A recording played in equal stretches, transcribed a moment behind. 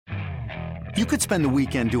You could spend the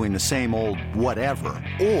weekend doing the same old whatever,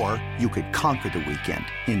 or you could conquer the weekend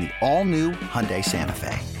in the all-new Hyundai Santa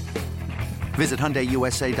Fe. Visit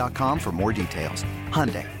HyundaiUSA.com for more details.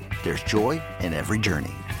 Hyundai, there's joy in every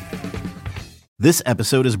journey. This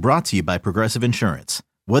episode is brought to you by Progressive Insurance.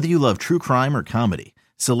 Whether you love true crime or comedy,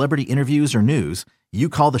 celebrity interviews or news, you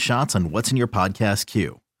call the shots on what's in your podcast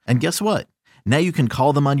queue. And guess what? Now you can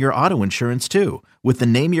call them on your auto insurance too with the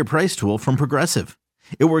Name Your Price tool from Progressive.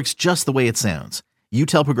 It works just the way it sounds. You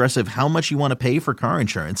tell Progressive how much you want to pay for car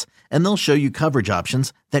insurance, and they'll show you coverage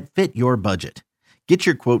options that fit your budget. Get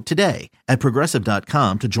your quote today at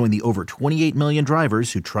Progressive.com to join the over 28 million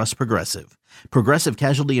drivers who trust Progressive. Progressive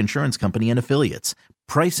Casualty Insurance Company and Affiliates.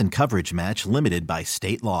 Price and coverage match limited by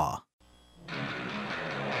state law.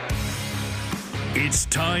 It's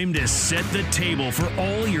time to set the table for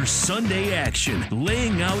all your Sunday action,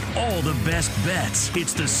 laying out all the best bets.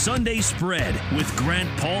 It's the Sunday Spread with Grant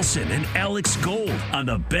Paulson and Alex Gold on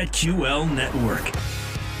the BetQL Network.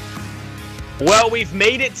 Well, we've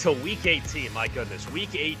made it to Week 18. My goodness,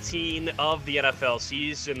 Week 18 of the NFL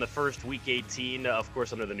season. The first Week 18, of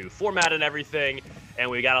course, under the new format and everything.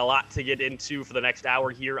 And we got a lot to get into for the next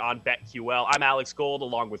hour here on BetQL. I'm Alex Gold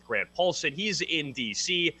along with Grant Paulson. He's in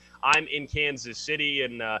D.C. I'm in Kansas City,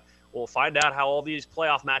 and we'll find out how all these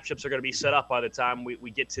playoff matchups are going to be set up by the time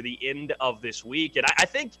we get to the end of this week. And I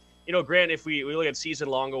think, you know, Grant, if we look at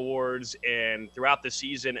season-long awards and throughout the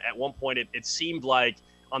season, at one point it seemed like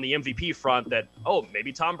on the MVP front that, oh,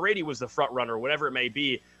 maybe Tom Brady was the front runner, whatever it may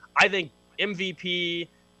be. I think MVP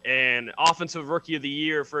and Offensive Rookie of the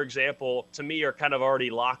Year, for example, to me are kind of already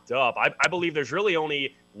locked up. I believe there's really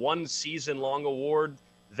only one season-long award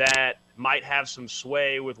that might have some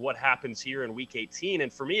sway with what happens here in Week 18.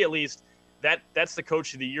 And for me, at least, that's the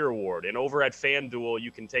Coach of the Year award. And over at FanDuel,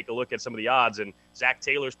 you can take a look at some of the odds. And Zach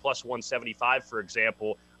Taylor's plus 175, for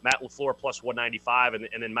example. Matt LaFleur plus 195, and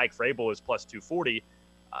then Mike Vrabel is plus 240.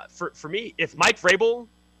 For me, if Mike Vrabel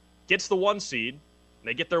gets the 1 seed and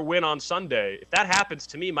they get their win on Sunday, if that happens,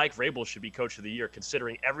 to me, Mike Vrabel should be Coach of the Year,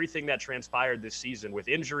 considering everything that transpired this season with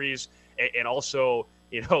injuries and also,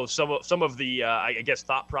 you know, some of the I guess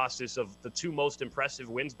thought process of the two most impressive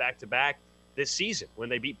wins back to back this season when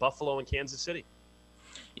they beat Buffalo and Kansas City.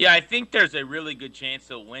 Yeah, I think there's a really good chance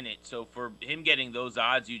he'll win it. So for him getting those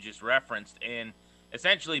odds you just referenced and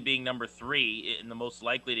essentially being number 3 and the most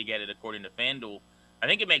likely to get it according to FanDuel, I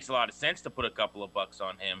think it makes a lot of sense to put a couple of bucks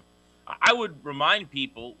on him. I would remind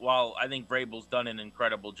people, while I think Vrabel's done an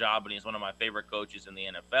incredible job and he's one of my favorite coaches in the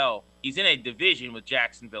NFL, he's in a division with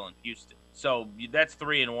Jacksonville and Houston. So that's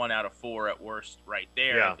 3-1 out of 4 at worst right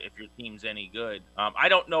there if your team's any good. I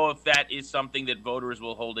don't know if that is something that voters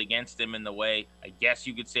will hold against him in the way I guess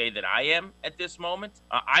you could say that I am at this moment.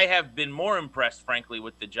 I have been more impressed, frankly,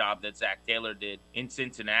 with the job that Zach Taylor did in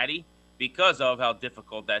Cincinnati, because of how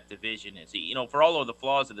difficult that division is. You know, for all of the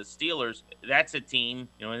flaws of the Steelers, that's a team,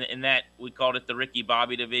 you know, in that we called it the Ricky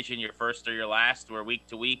Bobby division, your first or your last, where week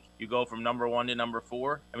to week you go from number 1 to number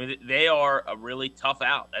 4. I mean, they are a really tough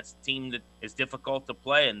out. That's a team that is difficult to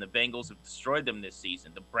play, and the Bengals have destroyed them this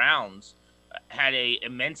season. The Browns had a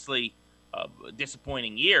immensely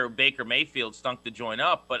disappointing year. Baker Mayfield stunk to join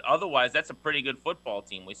up, but otherwise that's a pretty good football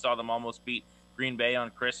team. We saw them almost beat Green Bay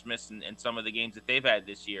on Christmas and some of the games that they've had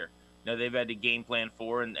this year. You know, they've had to game plan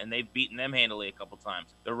for, and they've beaten them handily a couple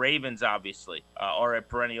times. The Ravens, obviously, are a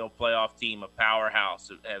perennial playoff team, a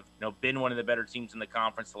powerhouse, have been one of the better teams in the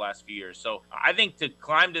conference the last few years. So I think to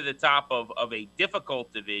climb to the top of a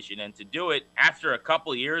difficult division and to do it after a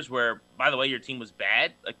couple years where, by the way, your team was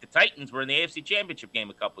bad, like the Titans were in the AFC Championship game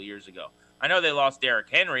a couple years ago. I know they lost Derrick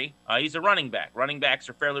Henry. He's a running back. Running backs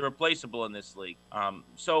are fairly replaceable in this league.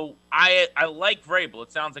 So I like Vrabel.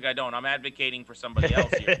 It sounds like I don't. I'm advocating for somebody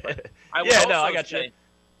else here. But I would I got say you.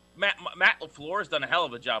 Matt LaFleur has done a hell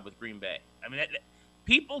of a job with Green Bay. I mean,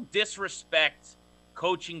 people disrespect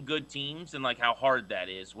coaching good teams and like how hard that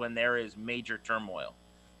is when there is major turmoil.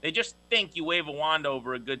 They just think you wave a wand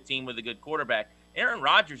over a good team with a good quarterback. Aaron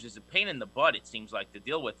Rodgers is a pain in the butt, it seems like, to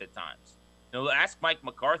deal with at times. You know, ask Mike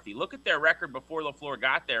McCarthy. Look at their record before LaFleur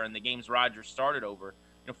got there in the games Rodgers started over.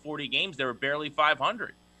 40 games, they were barely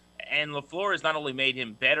 500. And LaFleur has not only made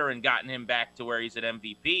him better and gotten him back to where he's at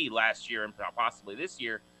MVP last year and possibly this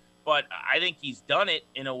year, but I think he's done it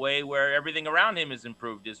in a way where everything around him has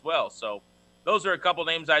improved as well. So those are a couple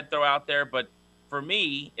names I'd throw out there. But for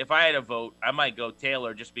me, if I had a vote, I might go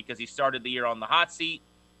Taylor just because he started the year on the hot seat,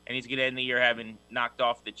 and he's going to end the year having knocked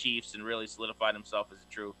off the Chiefs and really solidified himself as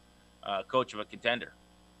a true coach of a contender.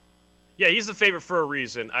 Yeah, he's the favorite for a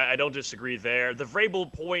reason. I don't disagree there. The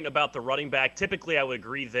Vrabel point about the running back, typically I would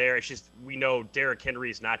agree there. It's just we know Derrick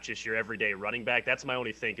Henry is not just your everyday running back. That's my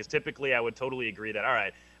only thing, because typically I would totally agree that, all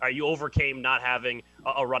right, you overcame not having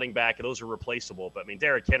a running back, and those are replaceable. But, I mean,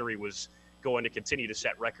 Derrick Henry was going to continue to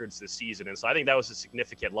set records this season, and so I think that was a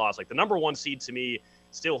significant loss. Like, the number one seed to me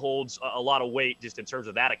still holds a lot of weight just in terms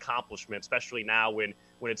of that accomplishment, especially now when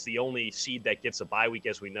it's the only seed that gets a bye week,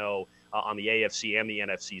 as we know, on the AFC and the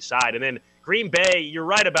NFC side. And then Green Bay, you're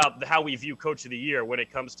right about how we view Coach of the Year when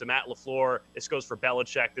it comes to Matt LaFleur. This goes for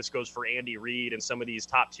Belichick. This goes for Andy Reid and some of these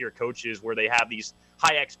top-tier coaches where they have these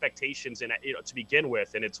high expectations and to begin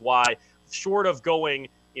with. And it's why, short of going,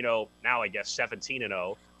 now I guess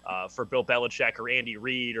 17-0, for Bill Belichick or Andy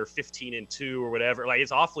Reid or 15-2 or whatever, like,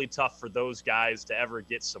 it's awfully tough for those guys to ever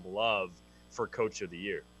get some love for Coach of the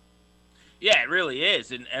Year. Yeah, it really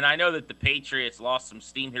is. And I know that the Patriots lost some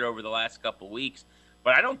steam here over the last couple of weeks,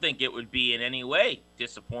 but I don't think it would be in any way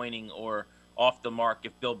disappointing or off the mark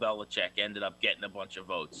if Bill Belichick ended up getting a bunch of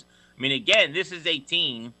votes. I mean, again, this is a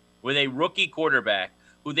team with a rookie quarterback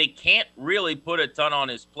who they can't really put a ton on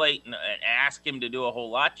his plate and ask him to do a whole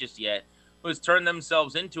lot just yet, who has turned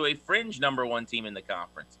themselves into a fringe number one team in the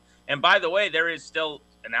conference. And by the way, there is still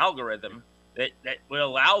an algorithm that would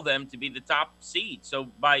allow them to be the top seed. So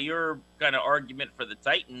by your kind of argument for the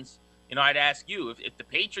Titans, I'd ask you, if the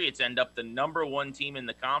Patriots end up the number one team in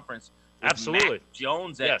the conference with Absolutely. Mac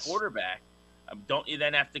Jones at quarterback, don't you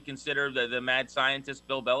then have to consider the mad scientist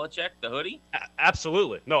Bill Belichick, the hoodie?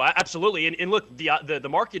 Absolutely. No, absolutely. And look, the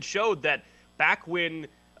market showed that back when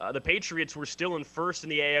the Patriots were still in first in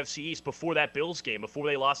the AFC East before that Bills game, before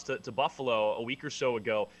they lost to Buffalo a week or so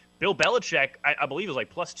ago, Bill Belichick, I believe, was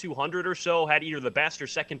like plus 200 or so, had either the best or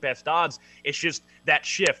second best odds. It's just that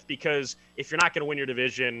shift, because if you're not going to win your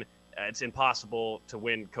division, it's impossible to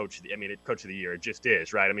win Coach of the Year. It just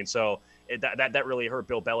is, right? I mean, so that really hurt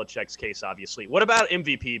Bill Belichick's case, obviously. What about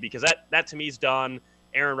MVP? Because that to me is done.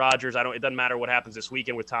 Aaron Rodgers, it doesn't matter what happens this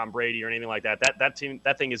weekend with Tom Brady or anything like that.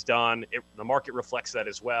 That thing is done. The market reflects that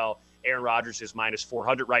as well. Aaron Rodgers is minus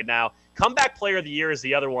 400 right now. Comeback Player of the Year is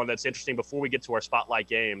the other one that's interesting before we get to our spotlight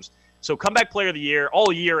games. So Comeback Player of the Year,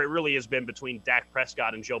 all year it really has been between Dak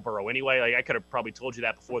Prescott and Joe Burrow anyway. Like, I could have probably told you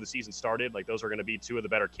that before the season started. Like, those are going to be two of the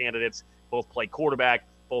better candidates. Both play quarterback,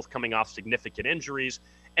 both coming off significant injuries.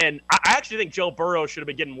 And I actually think Joe Burrow should have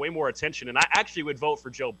been getting way more attention, and I actually would vote for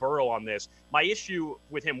Joe Burrow on this. My issue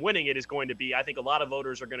with him winning it is going to be, I think a lot of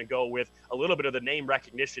voters are going to go with a little bit of the name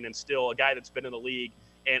recognition and still a guy that's been in the league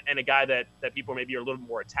and a guy that people maybe are a little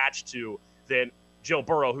more attached to than Joe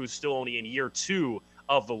Burrow, who's still only in year 2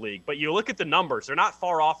 of the league. But you look at the numbers, they're not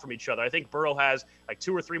far off from each other. I think Burrow has like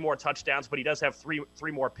 2 or 3 more touchdowns, but he does have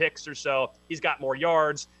three more picks or so. He's got more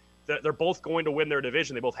yards. They're both going to win their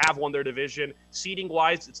division. They both have won their division. Seeding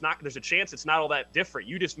wise, there's a chance it's not all that different.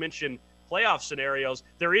 You just mentioned playoff scenarios.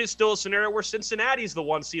 There is still a scenario where Cincinnati's the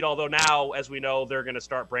 1 seed, although now, as we know, they're going to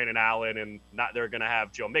start Brandon Allen and they're going to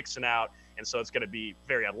have Joe Mixon out. And so it's going to be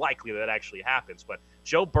very unlikely that actually happens. But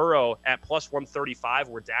Joe Burrow at plus 135,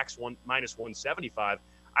 where Dak's minus 175,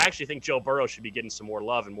 I actually think Joe Burrow should be getting some more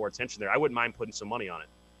love and more attention there. I wouldn't mind putting some money on it.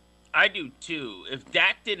 I do too. If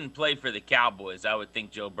Dak didn't play for the Cowboys, I would think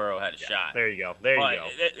Joe Burrow had a shot. There you go.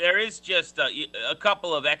 There is just a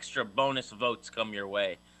couple of extra bonus votes come your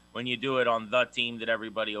way when you do it on the team that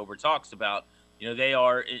everybody over talks about. They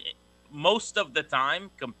are most of the time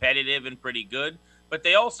competitive and pretty good, but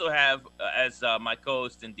they also have, as my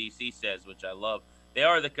co-host in DC says, which I love, they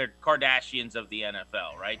are the Kardashians of the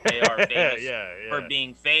NFL, right? They are famous for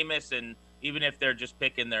being famous, and even if they're just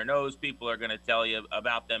picking their nose, people are going to tell you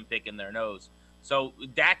about them picking their nose. So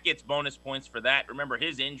Dak gets bonus points for that. Remember,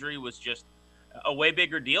 his injury was just a way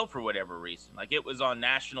bigger deal for whatever reason. Like, it was on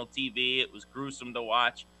national TV. It was gruesome to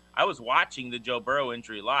watch. I was watching the Joe Burrow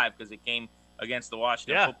injury live because it came against the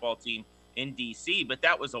Washington football team in D.C., but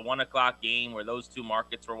that was a 1 o'clock game where those two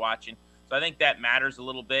markets were watching. So I think that matters a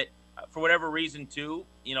little bit. For whatever reason, too,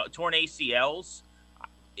 torn ACLs,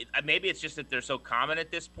 maybe it's just that they're so common at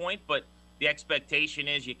this point, but the expectation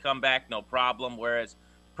is you come back, no problem, whereas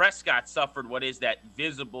Prescott suffered what is that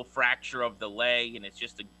visible fracture of the leg, and it's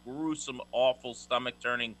just a gruesome, awful,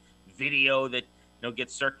 stomach-turning video that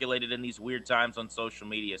gets circulated in these weird times on social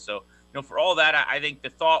media. So, for all that, I think the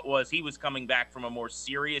thought was he was coming back from a more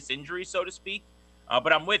serious injury, so to speak.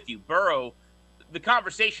 But I'm with you. Burrow, the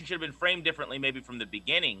conversation should have been framed differently maybe from the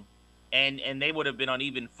beginning, and they would have been on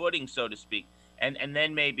even footing, so to speak. And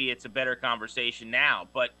then maybe it's a better conversation now.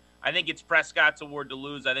 But I think it's Prescott's award to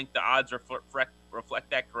lose. I think the odds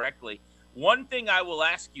reflect that correctly. One thing I will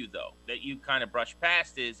ask you, though, that you kind of brushed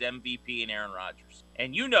past is MVP and Aaron Rodgers.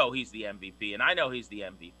 And he's the MVP, and I know he's the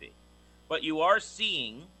MVP. but you are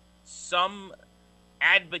seeing some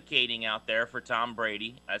advocating out there for Tom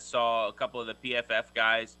Brady. I saw a couple of the PFF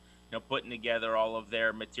guys, putting together all of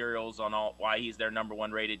their materials on why he's their number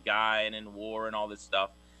one rated guy and in WAR and all this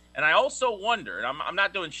stuff. And I also wonder, and I'm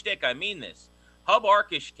not doing shtick, I mean this. Hub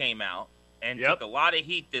Arkush came out and took a lot of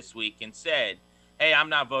heat this week and said, hey, I'm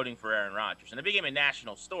not voting for Aaron Rodgers. And it became a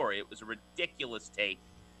national story. It was a ridiculous take,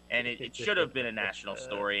 and it should have been a national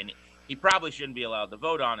story. And he probably shouldn't be allowed to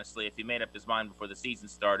vote, honestly, if he made up his mind before the season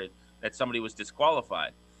started that somebody was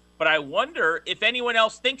disqualified. But I wonder if anyone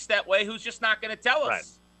else thinks that way who's just not going to tell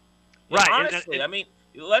us. Right. Honestly, I mean,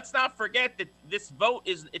 let's not forget that this vote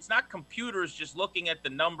it's not computers just looking at the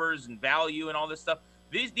numbers and value and all this stuff.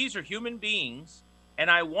 These are human beings,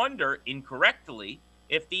 and I wonder, incorrectly,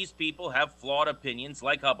 if these people have flawed opinions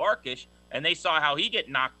like Hub Arkush, and they saw how he get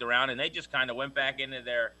knocked around, and they just kind of went back into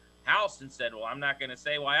their house and said, well, I'm not going to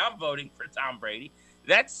say why I'm voting for Tom Brady.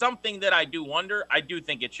 That's something that I do wonder. I do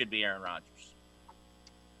think it should be Aaron Rodgers.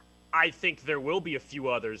 I think there will be a few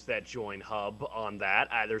others that join Hub on that.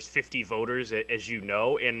 There's 50 voters, as you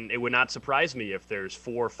know, and it would not surprise me if there's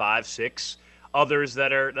 4, 5, 6 others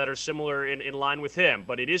that are similar in line with him.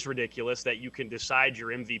 But it is ridiculous that you can decide your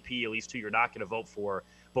MVP, at least who you're not going to vote for,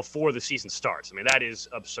 before the season starts. I mean, that is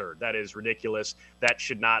absurd. That is ridiculous. That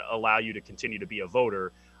should not allow you to continue to be a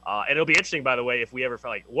voter. And it'll be interesting, by the way, if we ever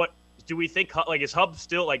felt what do we think? Is Hub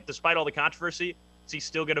still, despite all the controversy, is he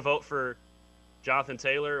still going to vote for Jonathan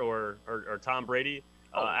Taylor or Tom Brady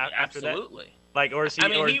after absolutely. that? Or is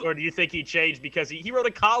he, or do you think he changed because he wrote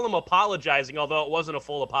a column apologizing, although it wasn't a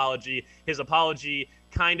full apology. His apology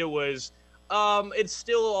kind of was, it's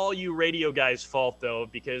still all you radio guys' fault, though,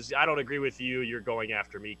 because I don't agree with you. You're going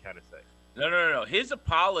after me kind of thing. No. His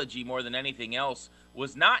apology, more than anything else,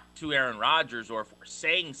 was not to Aaron Rodgers or for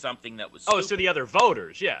saying something that was stupid. Oh, so the other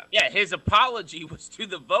voters, yeah. Yeah, his apology was to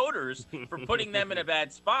the voters for putting them in a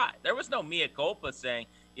bad spot. There was no mea culpa saying,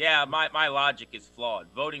 yeah, my logic is flawed.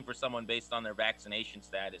 Voting for someone based on their vaccination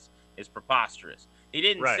status is preposterous. He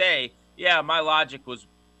didn't say, yeah, my logic was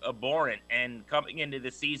abhorrent, and coming into the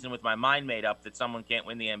season with my mind made up that someone can't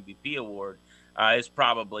win the MVP award is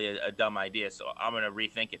probably a dumb idea, so I'm going to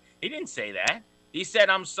rethink it. He didn't say that. He said,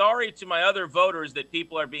 I'm sorry to my other voters that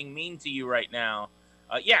people are being mean to you right now.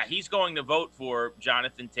 Yeah, he's going to vote for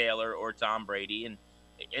Jonathan Taylor or Tom Brady, and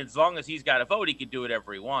as long as he's got a vote, he can do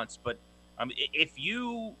whatever he wants. But if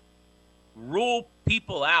you rule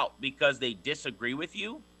people out because they disagree with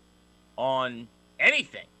you on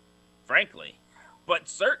anything, frankly, but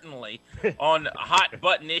certainly on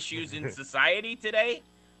hot-button issues in society today,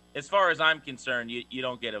 as far as I'm concerned, you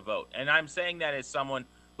don't get a vote. And I'm saying that as someone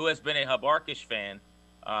who has been a Hub Arkush fan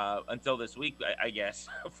until this week, I guess,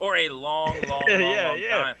 for a long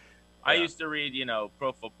time. I used to read,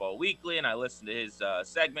 Pro Football Weekly, and I listened to his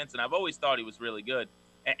segments, and I've always thought he was really good.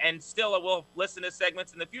 And still, I will listen to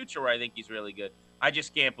segments in the future where I think he's really good. I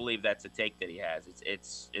just can't believe that's a take that he has.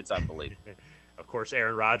 It's unbelievable. Of course,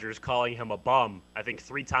 Aaron Rodgers calling him a bum, I think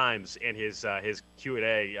 3 times in his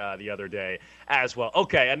Q&A the other day as well.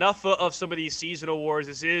 Okay, enough of some of these seasonal wars.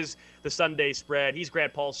 This is the Sunday Spread. He's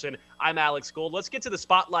Grant Paulson. I'm Alex Gold. Let's get to the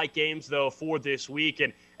spotlight games, though, for this week.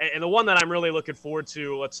 And the one that I'm really looking forward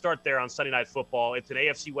to, let's start there on Sunday Night Football. It's an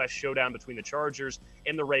AFC West showdown between the Chargers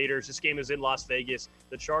and the Raiders. This game is in Las Vegas.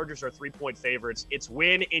 The Chargers are 3-point favorites. It's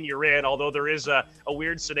win and you're in, although there is a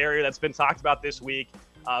weird scenario that's been talked about this week.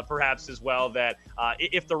 Perhaps as well, that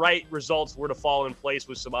if the right results were to fall in place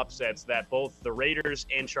with some upsets, that both the Raiders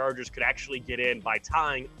and Chargers could actually get in by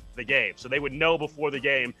tying the game. So they would know before the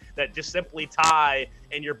game that just simply tie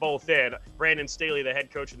and you're both in. Brandon Staley, the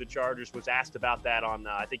head coach of the Chargers, was asked about that on,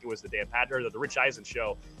 I think it was the Dan Patrick or the Rich Eisen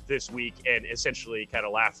show this week, and essentially kind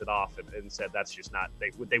of laughed it off and said that's just not,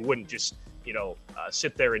 they wouldn't just,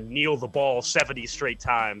 sit there and kneel the ball 70 straight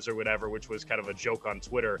times or whatever, which was kind of a joke on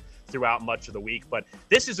Twitter throughout much of the week. But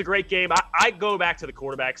this is a great game. I go back to the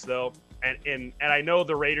quarterbacks, though, and I know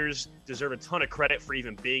the Raiders deserve a ton of credit for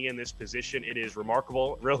even being in this position. It is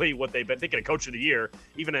remarkable, really, what they've been thinking of Coach of the Year.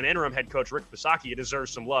 Even an interim head coach, Rick Bisaccia,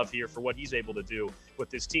 deserves some love here for what he's able to do with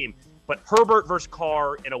this team. But Herbert versus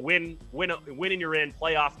Carr in a win and you're in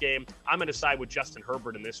playoff game, I'm going to side with Justin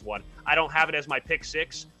Herbert in this one. I don't have it as my pick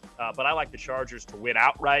 6. But I like the Chargers to win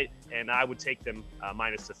outright, and I would take them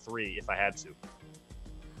 -3 if I had to.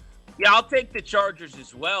 Yeah, I'll take the Chargers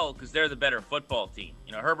as well because they're the better football team.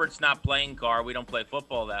 Herbert's not playing Carr. We don't play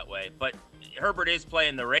football that way. But Herbert is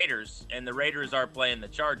playing the Raiders, and the Raiders are playing the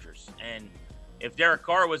Chargers. And if Derek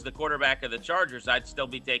Carr was the quarterback of the Chargers, I'd still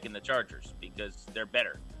be taking the Chargers because they're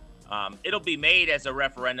better. It'll be made as a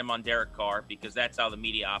referendum on Derek Carr because that's how the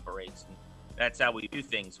media operates. And that's how we do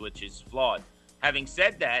things, which is flawed. Having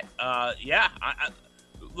said that,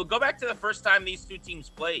 we'll go back to the first time these two teams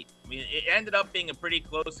played. I mean, it ended up being a pretty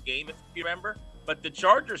close game, if you remember. But the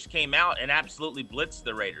Chargers came out and absolutely blitzed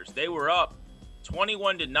the Raiders. They were up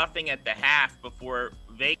 21-0 at the half before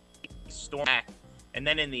Vegas stormed back. And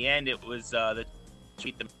then in the end, it was the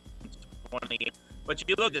cheat them 28. But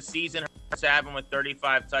you look at the season, Hurts having with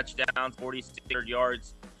 35 touchdowns, 46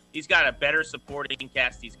 yards. He's got a better supporting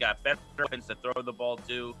cast. He's got better weapons to throw the ball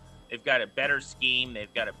to. They've got a better scheme.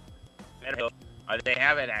 They've got a better they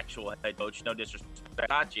have an actual head coach. No disrespect,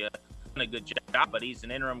 Katya, done a good job, but he's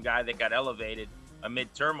an interim guy that got elevated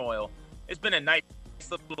amid turmoil. It's been a nice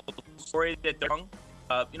little story that they're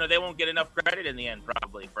they won't get enough credit in the end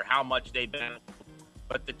probably for how much they've been.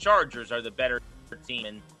 But the Chargers are the better team,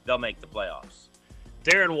 and they'll make the playoffs.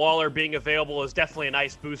 Darren Waller being available is definitely a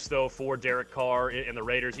nice boost, though, for Derek Carr and the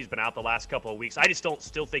Raiders. He's been out the last couple of weeks. I just don't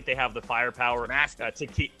still think they have the firepower to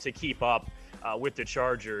keep up with the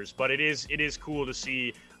Chargers. But it is cool to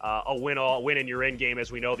see a win in your end game.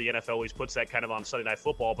 As we know, the NFL always puts that kind of on Sunday Night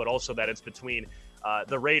Football, but also that it's between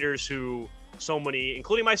the Raiders, who so many,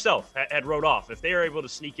 including myself, had wrote off. If they are able to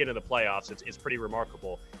sneak into the playoffs, it's pretty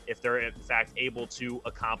remarkable if they're, in fact, able to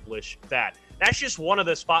accomplish that. That's just one of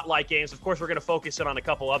the spotlight games. Of course, we're going to focus in on a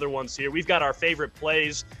couple other ones here. We've got our favorite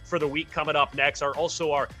plays for the week coming up next,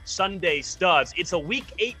 also our Sunday studs. It's a Week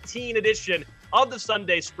 18 edition of the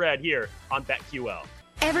Sunday Spread here on BetQL.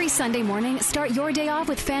 Every Sunday morning, start your day off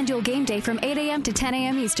with FanDuel Game Day from 8 a.m. to 10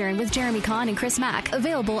 a.m. Eastern with Jeremy Kahn and Chris Mack.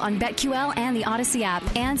 Available on BetQL and the Odyssey app,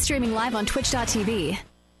 and streaming live on Twitch.tv.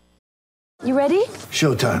 You ready?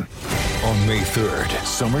 Showtime. On May 3rd,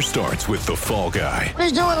 summer starts with The Fall Guy.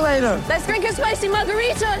 Let's do it later. Let's drink a spicy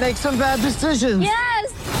margarita. Make some bad decisions.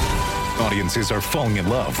 Yes! Audiences are falling in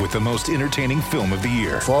love with the most entertaining film of the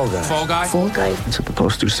year. Fall Guy. Fall Guy? Fall Guy. That's what the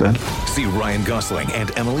poster said. See Ryan Gosling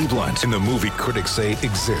and Emily Blunt in the movie critics say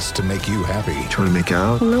exists to make you happy. Trying to make it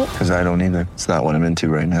out? Nope. Because I don't either. It's not what I'm into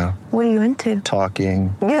right now. What are you into?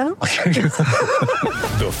 Talking. Yeah.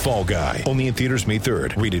 The Fall Guy. Only in theaters May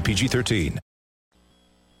 3rd. Rated PG-13.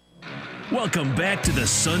 Welcome back to the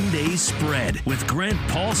Sunday Spread with Grant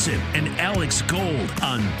Paulson and Alex Gold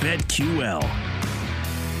on BetQL.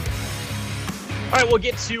 All right, we'll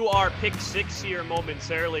get to our pick six here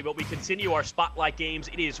momentarily, but we continue our spotlight games.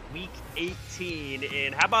 It is Week 18,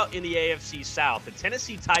 and how about in the AFC South? The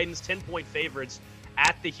Tennessee Titans, 10-point favorites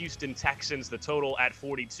at the Houston Texans, the total at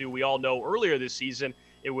 42. We all know earlier this season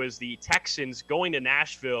it was the Texans going to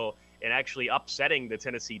Nashville and actually upsetting the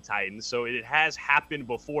Tennessee Titans. So it has happened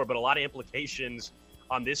before, but a lot of implications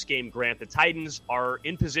on this game, Grant. The Titans are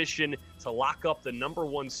in position to lock up the number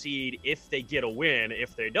one seed if they get a win.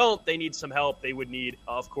 If they don't, they need some help. They would need,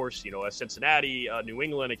 of course, a Cincinnati, New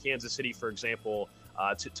England, a Kansas City, for example,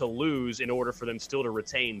 to lose in order for them still to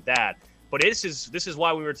retain that. But this is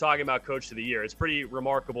why we were talking about Coach of the Year. It's pretty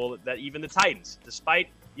remarkable that even the Titans, despite,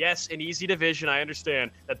 yes, an easy division, I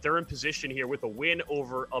understand, that they're in position here with a win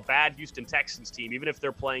over a bad Houston Texans team, even if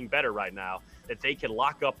they're playing better right now, that they can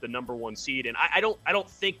lock up the number one seed. And I don't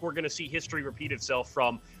think we're going to see history repeat itself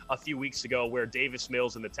from a few weeks ago where Davis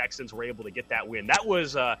Mills and the Texans were able to get that win. That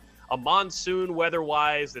was a monsoon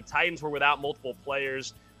weather-wise. The Titans were without multiple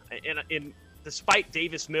players. And despite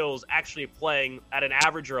Davis Mills actually playing at an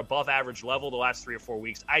average or above average level the last 3 or 4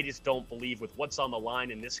 weeks, I just don't believe with what's on the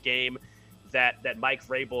line in this game that Mike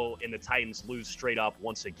Vrabel and the Titans lose straight up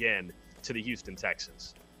once again to the Houston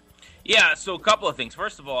Texans. Yeah, so a couple of things.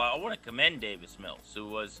 First of all, I want to commend Davis Mills, who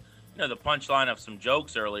was, the punchline of some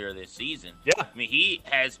jokes earlier this season. Yeah. I mean, he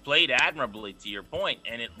has played admirably, to your point,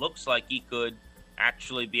 and it looks like he could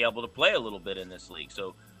actually be able to play a little bit in this league.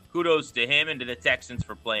 So kudos to him and to the Texans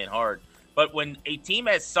for playing hard. But when a team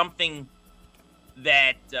has something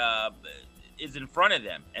that is in front of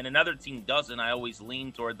them and another team doesn't, I always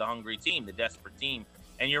lean toward the hungry team, the desperate team.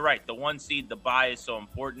 And you're right, the one seed, the bye is so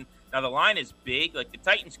important. Now, the line is big. Like, the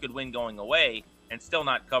Titans could win going away and still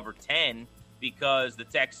not cover 10 because the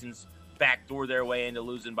Texans backdoor their way into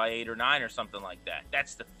losing by 8 or 9 or something like that.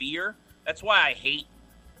 That's the fear. That's why I hate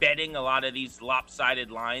betting a lot of these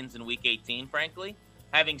lopsided lines in Week 18, frankly.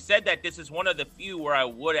 Having said that, this is one of the few where I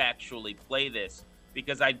would actually play this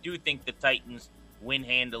because I do think the Titans win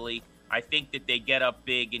handily. I think that they get up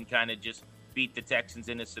big and kind of just beat the Texans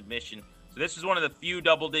into submission. So this is one of the few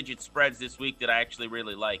double-digit spreads this week that I actually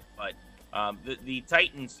really like. But the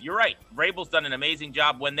Titans, you're right. Vrabel's done an amazing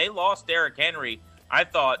job. When they lost Derrick Henry, I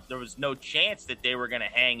thought there was no chance that they were going to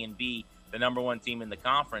hang and be the number one team in the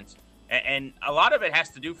conference. And a lot of it has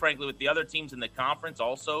to do, frankly, with the other teams in the conference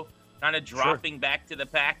also kind of dropping back to the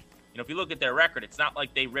pack. If you look at their record, it's not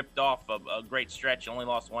like they ripped off a great stretch and only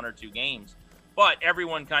lost 1 or 2 games. But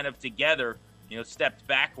everyone kind of together stepped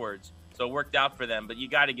backwards. So it worked out for them. But you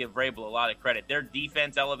got to give Vrabel a lot of credit. Their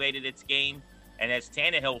defense elevated its game. And as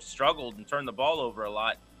Tannehill struggled and turned the ball over a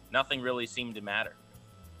lot, nothing really seemed to matter.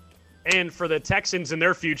 And for the Texans in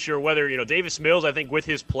their future, whether, Davis Mills, I think with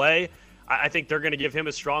his play, I think they're going to give him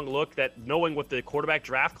a strong look that knowing what the quarterback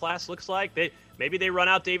draft class looks like, maybe they run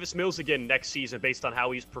out Davis Mills again next season based on how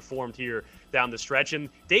he's performed here down the stretch. And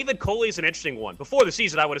David Coley is an interesting one. Before the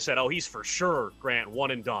season, I would have said, he's for sure, Grant, one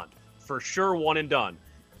and done. For sure, one and done.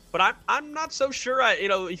 But I'm not so sure.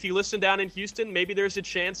 If you listen down in Houston, maybe there's a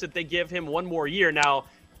chance that they give him one more year. Now,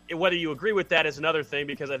 whether you agree with that is another thing,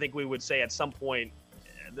 because I think we would say at some point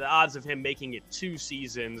the odds of him making it 2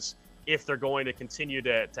 seasons, if they're going to continue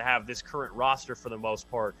to have this current roster for the most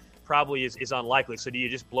part, probably is unlikely. So do you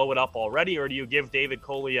just blow it up already, or do you give David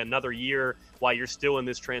Coley another year while you're still in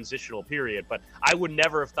this transitional period? But I would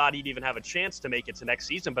never have thought he'd even have a chance to make it to next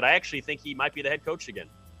season, but I actually think he might be the head coach again.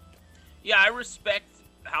 Yeah, I respect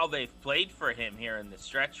how they've played for him here in the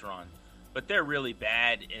stretch run, but they're really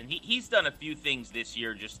bad. And he's done a few things this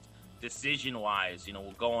year just decision-wise,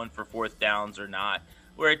 going for 4th downs or not,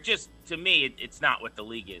 where it just, to me, it's not what the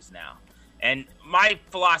league is now. And my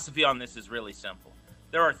philosophy on this is really simple.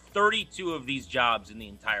 There are 32 of these jobs in the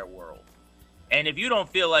entire world. And if you don't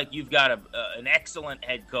feel like you've got an excellent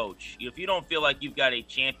head coach, if you don't feel like you've got a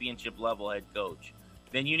championship-level head coach,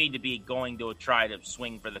 then you need to be going to try to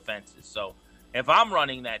swing for the fences. So if I'm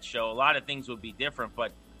running that show, a lot of things would be different,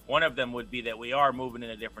 but one of them would be that we are moving in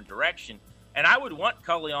a different direction. And I would want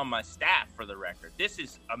Culley on my staff, for the record. This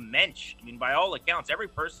is a mensch. I mean, by all accounts, every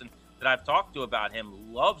person that I've talked to about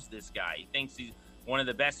him loves this guy. He thinks he's one of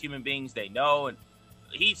the best human beings they know. And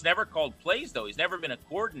he's never called plays, though. He's never been a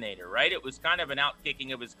coordinator, right? It was kind of an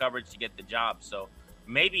outkicking of his coverage to get the job. So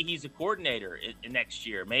maybe he's a coordinator next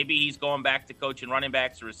year. Maybe he's going back to coaching running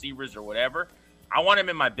backs or receivers or whatever. I want him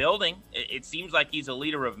in my building. It seems like he's a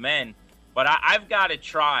leader of men. But I've got to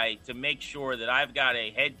try to make sure that I've got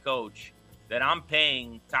a head coach that I'm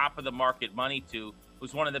paying top-of-the-market money to,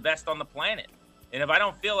 who's one of the best on the planet. And if I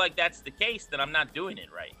don't feel like that's the case, then I'm not doing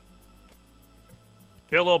it right.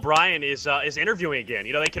 Bill O'Brien is interviewing again.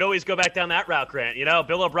 They could always go back down that route, Grant.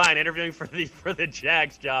 Bill O'Brien interviewing for the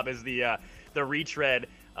Jags job as the retread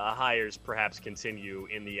hires perhaps continue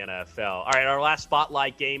in the NFL. All right, our last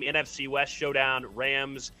spotlight game, NFC West showdown,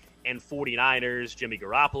 Rams and 49ers. Jimmy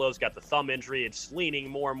Garoppolo's got the thumb injury. It's leaning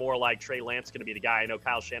more and more like Trey Lance going to be the guy. I know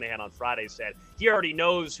Kyle Shanahan on Friday said he already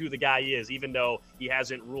knows who the guy is, even though he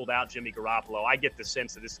hasn't ruled out Jimmy Garoppolo. I get the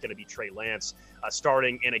sense that this is going to be Trey Lance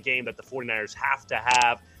starting in a game that the 49ers have to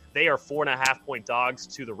have. They are 4.5-point dogs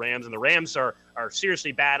to the Rams, and the Rams are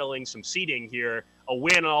seriously battling some seeding here. A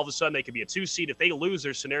win, and all of a sudden they could be a 2 seed. If they lose,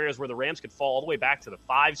 there's scenarios where the Rams could fall all the way back to the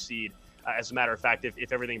 5 seed, as a matter of fact,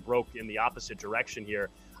 if everything broke in the opposite direction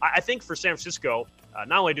here. I think for San Francisco,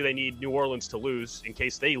 not only do they need New Orleans to lose in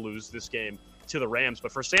case they lose this game to the Rams,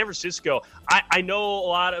 but for San Francisco, I know a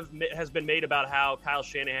lot of has been made about how Kyle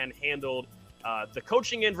Shanahan handled the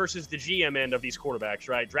coaching end versus the GM end of these quarterbacks,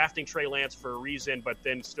 right? Drafting Trey Lance for a reason, but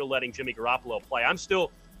then still letting Jimmy Garoppolo play. I'm still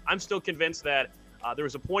convinced that there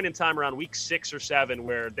was a point in time around week 6 or 7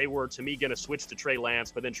 where they were, to me, going to switch to Trey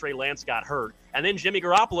Lance, but then Trey Lance got hurt, and then Jimmy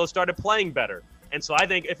Garoppolo started playing better. And so I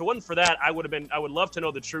think if it wasn't for that, I would love to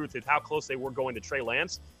know the truth of how close they were going to Trey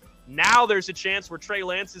Lance. Now there's a chance where Trey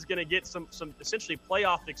Lance is going to get some essentially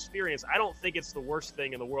playoff experience. I don't think it's the worst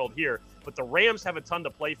thing in the world here, but the Rams have a ton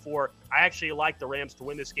to play for. I actually like the Rams to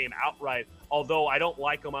win this game outright, although I don't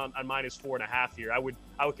like them on minus 4.5 here. I would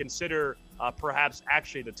consider perhaps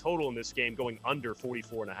actually the total in this game going under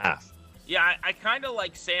 44.5. Yeah, I kind of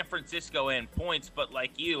like San Francisco in points, but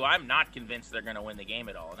like you, I'm not convinced they're going to win the game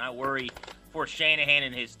at all. And I worry for Shanahan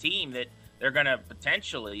and his team that they're going to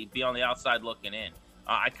potentially be on the outside looking in.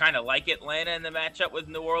 I kind of like Atlanta in the matchup with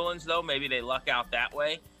New Orleans, though. Maybe they luck out that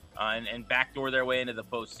way and backdoor their way into the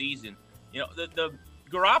postseason. The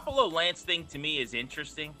Garoppolo-Lance thing to me is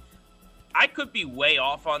interesting. I could be way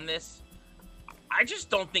off on this. I just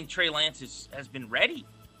don't think Trey Lance has been ready.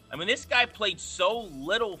 I mean, this guy played so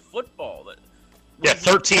little football.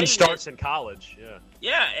 13 starts in college.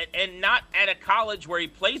 Yeah, and not at a college where he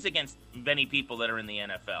plays against many people that are in the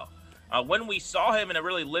NFL. When we saw him in a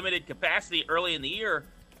really limited capacity early in the year,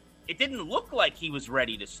 it didn't look like he was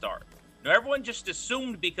ready to start. Everyone just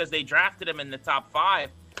assumed because they drafted him in the top 5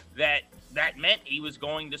 that meant he was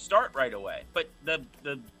going to start right away. But the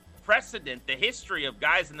precedent, the history of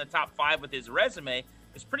guys in the top 5 with his resume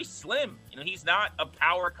is pretty slim. He's not a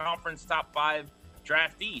power conference top 5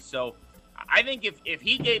 draftee. So I think if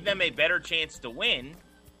he gave them a better chance to win,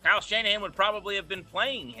 Kyle Shanahan would probably have been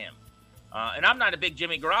playing him. And I'm not a big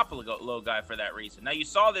Jimmy Garoppolo guy for that reason. Now, you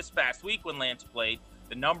saw this past week when Lance played.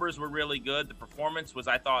 The numbers were really good. The performance was,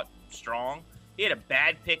 I thought, strong. He had a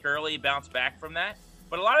bad pick early, bounced back from that.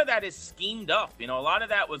 But a lot of that is schemed up. A lot of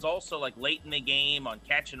that was also like late in the game on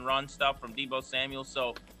catch and run stuff from Deebo Samuel.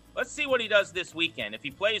 So let's see what he does this weekend. If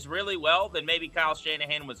he plays really well, then maybe Kyle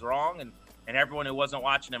Shanahan was wrong and everyone who wasn't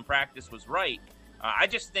watching him practice was right. I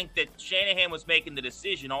just think that Shanahan was making the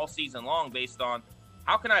decision all season long based on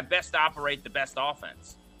how can I best operate the best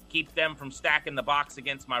offense? Keep them from stacking the box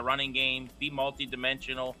against my running game, be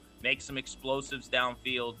multidimensional, make some explosives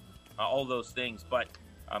downfield, all those things. But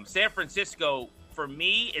San Francisco, for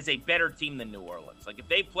me, is a better team than New Orleans. Like, if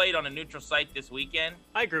they played on a neutral site this weekend,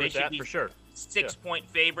 I agree with that for sure. 6-point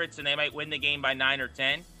favorites, and they might win the game by 9 or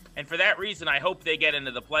 10. And for that reason, I hope they get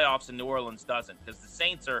into the playoffs and New Orleans doesn't, because the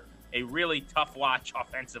Saints are a really tough watch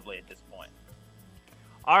offensively at this point.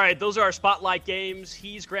 All right, those are our spotlight games.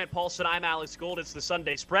 He's Grant Paulson. I'm Alex Gold. It's the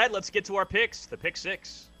Sunday Spread. Let's get to our picks. The Pick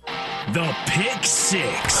Six. The Pick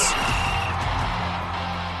Six.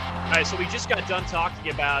 All right, so we just got done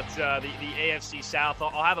talking about the AFC South.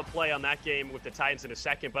 I'll have a play on that game with the Titans in a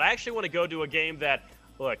second, but I actually want to go to a game that,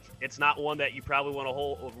 look, it's not one that you probably want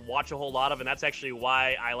to watch a whole lot of, and that's actually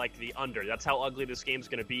why I like the under. That's how ugly this game's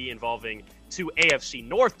going to be, involving two AFC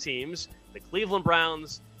North teams, the Cleveland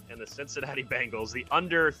Browns and the Cincinnati Bengals. The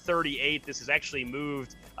under 38. This has actually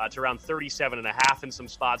moved to around 37.5 in some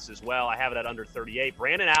spots as well. I have it at under 38.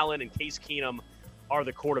 Brandon Allen and Case Keenum are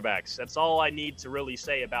the quarterbacks. That's all I need to really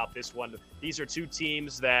say about this one. These are two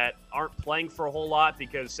teams that aren't playing for a whole lot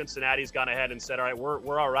because Cincinnati's gone ahead and said, all right,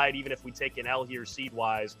 we're all right, even if we take an L here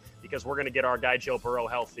seed-wise, because we're going to get our guy Joe Burrow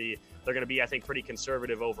healthy. They're going to be, I think, pretty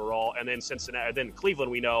conservative overall. And then Cleveland,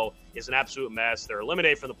 we know, is an absolute mess. They're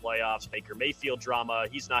eliminated from the playoffs. Baker Mayfield drama.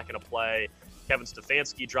 He's not going to play. Kevin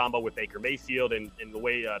Stefanski drama with Baker Mayfield and the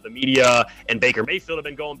way the media and Baker Mayfield have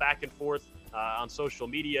been going back and forth on social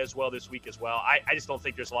media as well this week as well. I just don't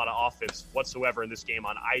think there's a lot of offense whatsoever in this game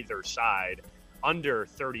on either side. Under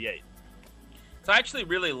 38. So I actually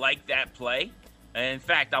really like that play. And in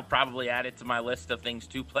fact, I'll probably add it to my list of things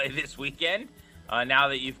to play this weekend. Now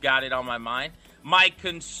that you've got it on my mind. My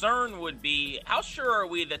concern would be, how sure are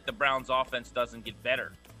we that the Browns offense doesn't get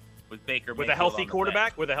better with Baker Mayfield? With a healthy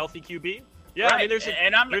quarterback, with a healthy QB? Yeah, right. I mean,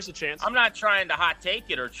 there's a chance. I'm not trying to hot take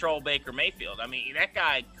it or troll Baker Mayfield. I mean, that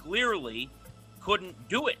guy clearly couldn't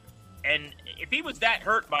do it. And if he was that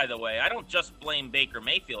hurt, by the way, I don't just blame Baker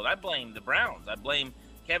Mayfield. I blame the Browns. I blame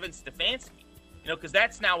Kevin Stefanski. Because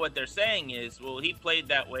that's now what they're saying is, well, he played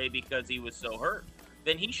that way because he was so hurt.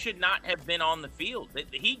 Then he should not have been on the field.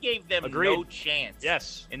 He gave them no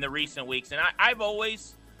chance in the recent weeks. And I've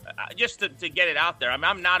always, just to get it out there,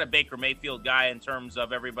 I'm not a Baker Mayfield guy in terms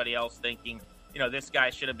of everybody else thinking, this guy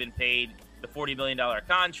should have been paid the $40 million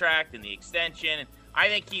contract and the extension. And I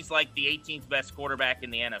think he's like the 18th best quarterback in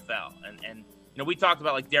the NFL. And we talked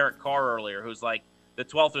about like Derek Carr earlier, who's like the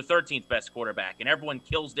 12th or 13th best quarterback. And everyone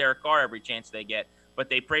kills Derek Carr every chance they get, but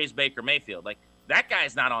they praise Baker Mayfield. Like, that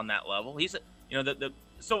guy's not on that level. He's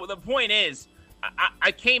so the point is,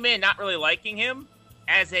 I came in not really liking him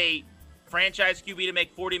as a franchise QB to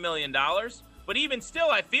make $40 million. But even still,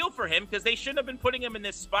 I feel for him because they shouldn't have been putting him in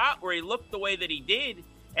this spot where he looked the way that he did.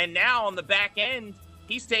 And now on the back end,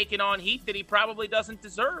 he's taking on heat that he probably doesn't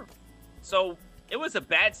deserve. So it was a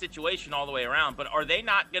bad situation all the way around. But are they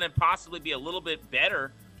not going to possibly be a little bit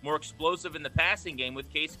better, more explosive in the passing game with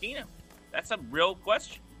Case Keenum? That's a real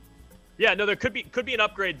question. Yeah, no, there could be an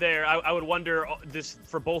upgrade there. I would wonder this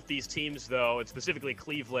for both these teams, though, and specifically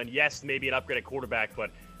Cleveland. Yes, maybe an upgrade at quarterback,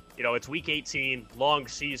 but it's Week 18, long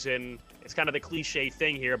season. It's kind of the cliche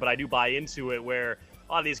thing here, but I do buy into it where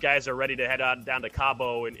a lot of these guys are ready to head on down to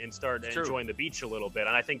Cabo and start enjoying the beach a little bit,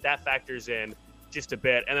 and I think that factors in just a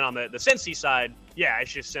bit. And then on the Cincy side, yeah,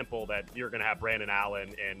 it's just simple that you're going to have Brandon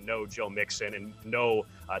Allen and no Joe Mixon and no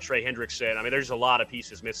Trey Hendrickson. I mean, there's a lot of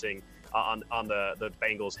pieces missing on the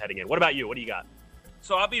Bengals heading in. What about you? What do you got?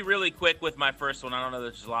 So I'll be really quick with my first one. I don't know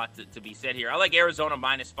there's a lot to be said here. I like Arizona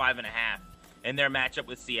 -5.5 in their matchup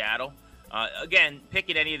with Seattle. Again,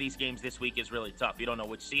 picking any of these games this week is really tough. You don't know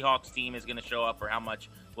which Seahawks team is going to show up or how much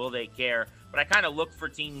will they care. But I kind of looked for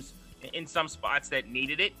teams in some spots that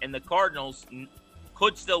needed it, and the Cardinals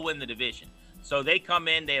could still win the division. So they come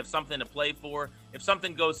in, they have something to play for. If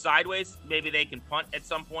something goes sideways, maybe they can punt at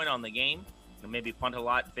some point on the game. Maybe punt a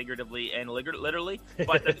lot figuratively and literally.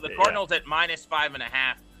 But the Cardinals at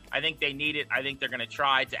 -5.5, I think they need it. I think they're going to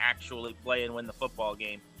try to actually play and win the football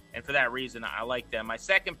game. And for that reason, I like them. My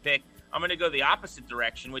second pick, I'm going to go the opposite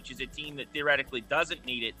direction, which is a team that theoretically doesn't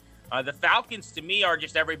need it. The Falcons, to me, are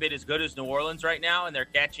just every bit as good as New Orleans right now, and they're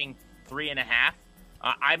catching 3.5.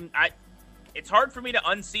 it's hard for me to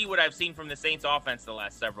unsee what I've seen from the Saints offense the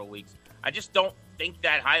last several weeks. I just don't think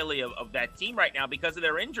that highly of that team right now because of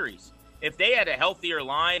their injuries. If they had a healthier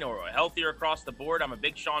line or a healthier across the board, I'm a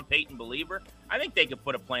big Sean Payton believer. I think they could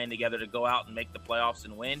put a plan together to go out and make the playoffs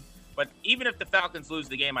and win. But even if the Falcons lose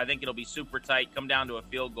the game, I think it'll be super tight, come down to a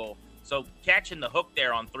field goal. So catching the hook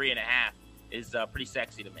there on 3.5 is pretty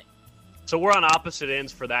sexy to me. So we're on opposite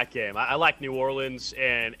ends for that game. I like New Orleans,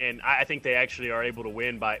 and I think they actually are able to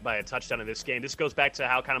win by a touchdown in this game. This goes back to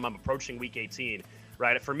how kind of I'm approaching Week 18,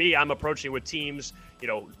 right? For me, I'm approaching with teams,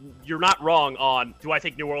 you're not wrong on, do I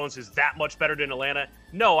think New Orleans is that much better than Atlanta?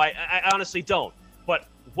 No, I honestly don't. But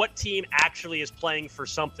what team actually is playing for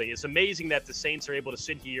something? It's amazing that the Saints are able to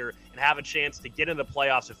sit here and have a chance to get into the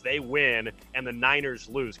playoffs if they win and the Niners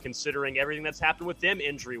lose, considering everything that's happened with them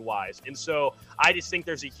injury-wise. And so I just think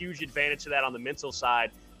there's a huge advantage to that on the mental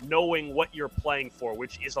side, knowing what you're playing for,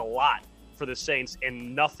 which is a lot for the Saints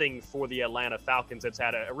and nothing for the Atlanta Falcons that's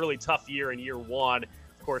had a really tough year in year one,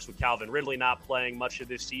 of course, with Calvin Ridley not playing much of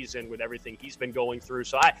this season with everything he's been going through.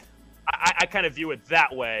 So I kind of view it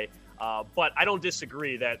that way. But I don't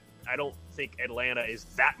disagree that I don't think Atlanta is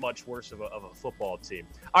that much worse of a football team.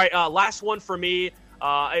 All right, last one for me.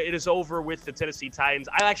 It is over with the Tennessee Titans.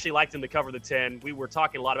 I actually liked them to cover the 10. We were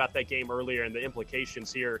talking a lot about that game earlier and the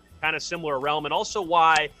implications here, kind of similar realm, and also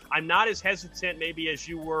why I'm not as hesitant maybe as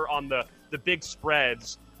you were on the big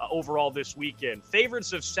spreads overall this weekend.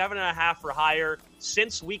 Favorites of 7.5 or higher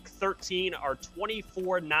since Week 13 are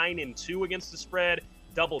 24-9-2 against the spread.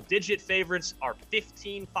 Double-digit favorites are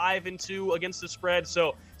 15-5-2 against the spread.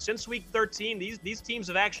 So since Week 13, these teams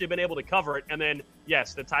have actually been able to cover it. And then,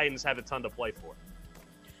 yes, the Titans have a ton to play for.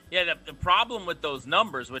 Yeah, the problem with those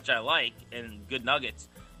numbers, which I like, and good nuggets,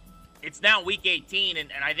 it's now Week 18,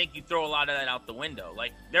 and I think you throw a lot of that out the window.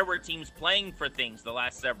 Like, there were teams playing for things the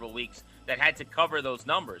last several weeks that had to cover those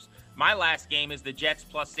numbers. My last game is the Jets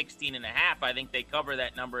plus 16.5. I think they cover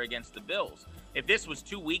that number against the Bills. If this was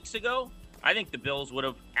 2 weeks ago, I think the Bills would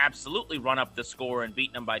have absolutely run up the score and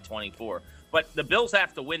beaten them by 24. But the Bills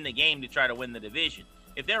have to win the game to try to win the division.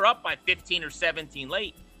 If they're up by 15 or 17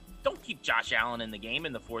 late, don't keep Josh Allen in the game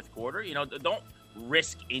in the fourth quarter. Don't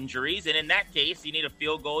risk injuries. And in that case, you need a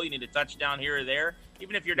field goal. You need a touchdown here or there,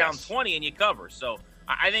 even if you're down 20 and you cover. So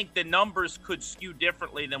I think the numbers could skew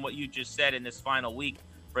differently than what you just said in this final week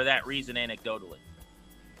for that reason, anecdotally.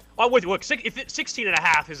 Well, look, if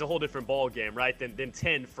 16.5 is a whole different ball game, right, than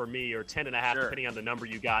 10 for me, or 10.5, sure, depending on the number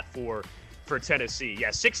you got for Tennessee. Yeah,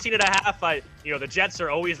 16.5, the Jets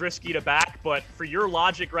are always risky to back, but for your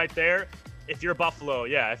logic right there, if you're Buffalo,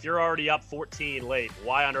 if you're already up 14 late,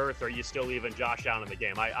 why on earth are you still leaving Josh Allen in the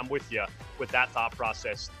game? I'm with you with that thought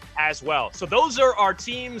process as well. So those are our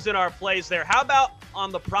teams and our plays there. How about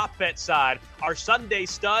on the prop bet side, our Sunday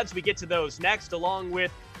studs? We get to those next, along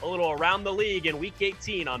with a little around the league in Week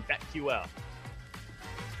 18 on BetQL.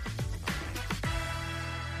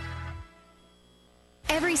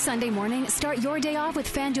 Every Sunday morning, start your day off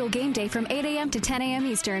with FanDuel Game Day from 8 a.m. to 10 a.m.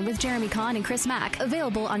 Eastern with Jeremy Kahn and Chris Mack.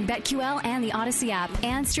 Available on BetQL and the Odyssey app,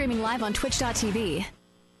 and streaming live on Twitch.tv.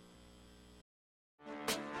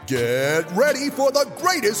 Get ready for the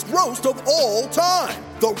greatest roast of all time,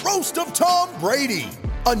 the Roast of Tom Brady,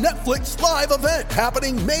 a Netflix live event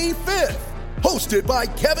happening May 5th. Hosted by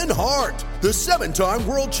Kevin Hart, the 7-time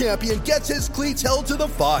world champion gets his cleats held to the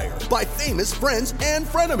fire by famous friends and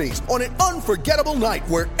frenemies on an unforgettable night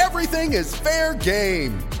where everything is fair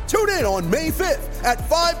game. Tune in on May 5th at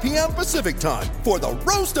 5 p.m. Pacific time for the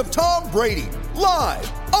Roast of Tom Brady,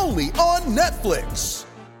 live only on Netflix.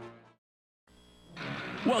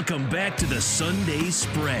 Welcome back to the Sunday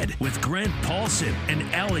Spread with Grant Paulson and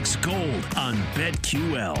Alex Gold on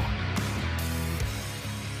BetQL.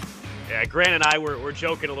 Yeah, Grant and I were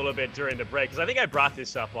joking a little bit during the break because I think I brought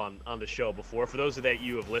this up on the show before. For those of that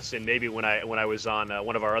you have listened, maybe when I was on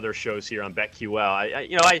one of our other shows here on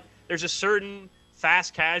BetQL, there's a certain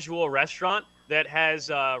fast casual restaurant that has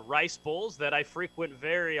rice bowls that I frequent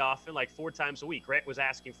very often, like 4 times a week. Grant was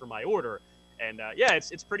asking for my order, and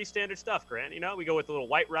it's pretty standard stuff, Grant. We go with a little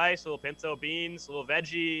white rice, a little pinto beans, a little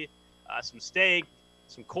veggie, some steak,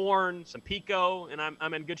 some corn, some pico, and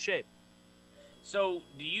I'm in good shape. So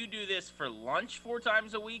do you do this for lunch 4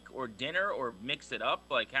 times a week, or dinner, or mix it up?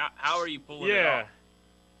 Like, how are you pulling it off?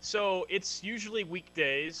 So it's usually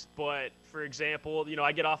weekdays, but for example,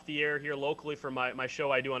 I get off the air here locally for my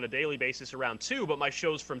show I do on a daily basis around 2, but my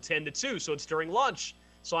show's from 10 to 2, so it's during lunch.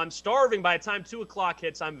 So I'm starving. By the time 2 o'clock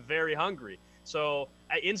hits, I'm very hungry. So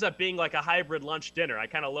it ends up being like a hybrid lunch dinner. I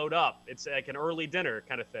kind of load up. It's like an early dinner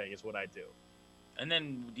kind of thing is what I do. And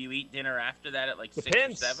then do you eat dinner after that at like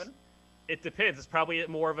Depends. 6 or 7? It depends. It's probably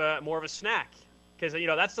more of a snack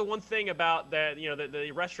Because, that's the one thing about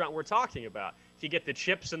the restaurant we're talking about. If you get the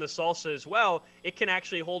chips and the salsa as well, it can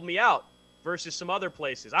actually hold me out versus some other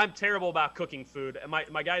places. I'm terrible about cooking food.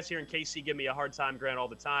 My guys here in KC give me a hard time, Grant, all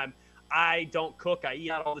the time. I don't cook. I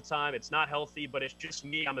eat out all the time. It's not healthy, but it's just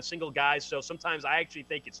me. I'm a single guy, so sometimes I actually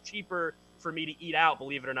think it's cheaper for me to eat out,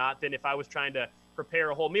 believe it or not, than if I was trying to prepare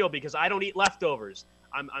a whole meal because I don't eat leftovers.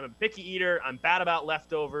 I'm a picky eater. I'm bad about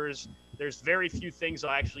leftovers. There's very few things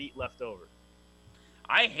I actually eat leftover.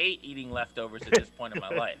 I hate eating leftovers at this point in my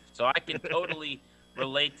life, so I can totally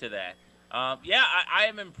relate to that. I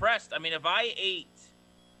am impressed. I mean, if I ate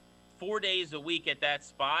 4 days a week at that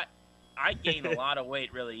spot, I'd gain a lot of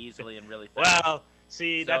weight really easily and really fast. Well,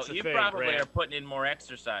 see, that's the thing, you probably Grant. are putting in more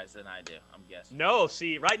exercise than I do, I'm guessing. No,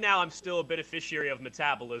 see, right now I'm still a beneficiary of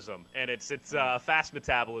metabolism, and it's fast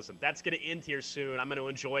metabolism. That's going to end here soon. I'm going to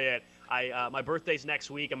enjoy it. My birthday's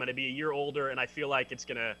next week. I'm going to be a year older, and I feel like it's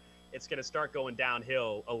going to start going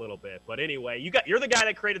downhill a little bit. But anyway, you're the guy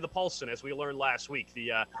that created the Paulson, as we learned last week.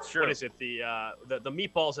 What is it? The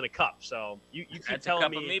meatballs in a cup. So you keep That's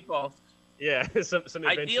telling me. me. Of meatballs. Yeah, some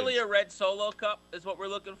inventions. Ideally, a red Solo cup is what we're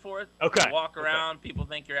looking for. Okay. You walk around, people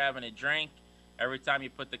think you're having a drink. Every time you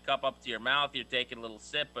put the cup up to your mouth, you're taking a little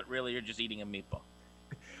sip, but really you're just eating a meatball.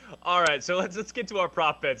 All right, so let's get to our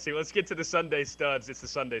prop bets here. Let's get to the Sunday studs. It's the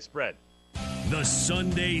Sunday spread. The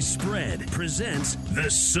Sunday Spread presents the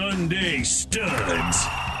Sunday Studs.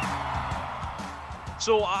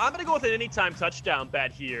 So I'm going to go with an anytime touchdown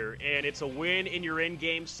bet here, and it's a win in your end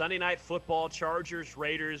game. Sunday Night Football, Chargers,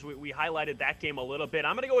 Raiders. We highlighted that game a little bit.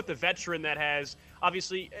 I'm going to go with the veteran that has,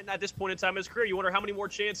 obviously, at this point in time in his career, you wonder how many more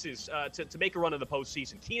chances to make a run in the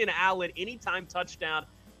postseason. Keenan Allen, anytime touchdown,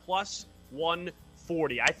 plus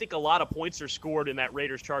 140. I think a lot of points are scored in that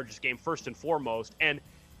Raiders-Chargers game, first and foremost, and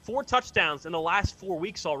 4 touchdowns in the last 4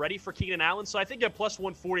 weeks already for Keenan Allen. So I think at plus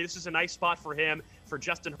 140, this is a nice spot for him, for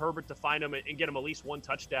Justin Herbert to find him and get him at least 1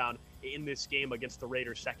 touchdown in this game against the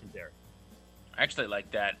Raiders secondary. I actually like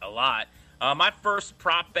that a lot. My first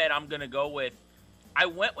prop bet I'm going to go with, I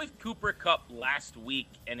went with Cooper Kupp last week,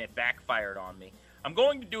 and it backfired on me. I'm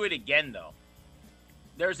going to do it again, though.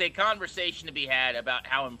 There's a conversation to be had about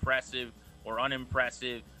how impressive or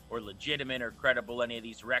unimpressive or legitimate or credible any of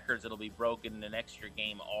these records that'll be broken in an extra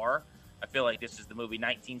game are. I feel like this is the movie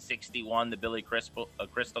 1961, the Billy Crystal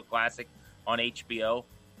classic on HBO,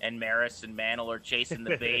 and Maris and Mantle are chasing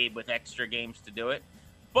the babe with extra games to do it.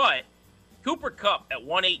 But Cooper Kupp at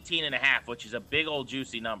 118.5, which is a big old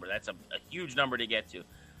juicy number. That's a huge number to get to.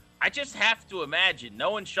 I just have to imagine,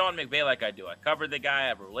 knowing Sean McVay like I do, I covered the guy, I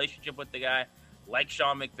have a relationship with the guy, like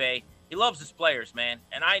Sean McVay. He loves his players, man.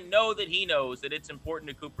 And I know that he knows that it's important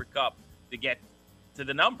to Cooper Kupp to get to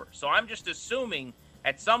the number. So I'm just assuming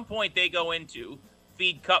at some point they go into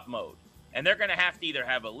feed Kupp mode. And they're going to have to either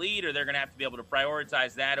have a lead or they're going to have to be able to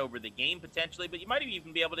prioritize that over the game potentially. But you might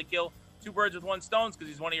even be able to kill 2 birds with 1 stone because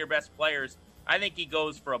he's one of your best players. I think he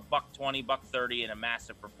goes for a $120, $130 and a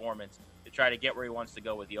massive performance to try to get where he wants to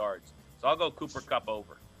go with yards. So I'll go Cooper Kupp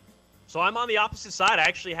over. So I'm on the opposite side. I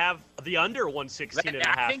actually have the under 116.5.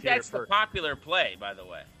 I think that's the popular play, by the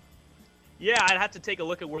way. Yeah, I'd have to take a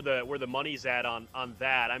look at where the money's at on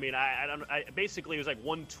that. I mean, I basically it was like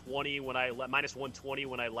 120 minus 120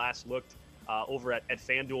 when I last looked over at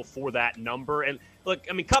FanDuel for that number. And look,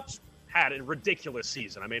 I mean, Kupp's had a ridiculous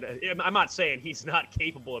season. I mean, I'm not saying he's not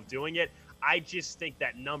capable of doing it. I just think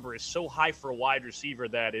that number is so high for a wide receiver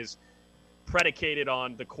that is predicated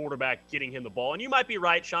on the quarterback getting him the ball. And you might be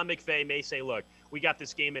right. Sean McVay may say, look, we got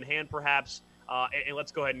this game in hand perhaps, and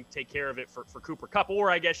let's go ahead and take care of it for Cooper Kupp.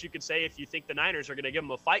 Or I guess you could say if you think the Niners are going to give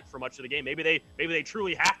him a fight for much of the game, maybe they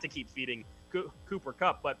truly have to keep feeding Cooper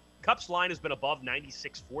Kupp. But Kupp's line has been above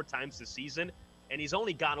 96 4 times this season, and he's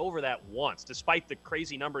only gone over that once, despite the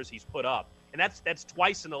crazy numbers he's put up. And that's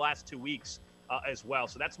twice in the last 2 weeks. As well.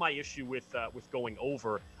 So that's my issue with going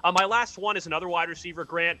over. My last one is another wide receiver,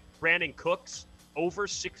 Grant. Brandon Cooks, over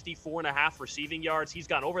 64.5 receiving yards. He's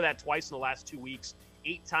gone over that twice in the last 2 weeks,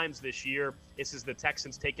 8 times this year. This is the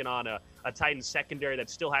Texans taking on a Titans secondary that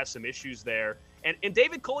still has some issues there. And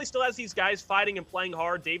David Culley still has these guys fighting and playing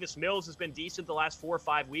hard. Davis Mills has been decent the last 4 or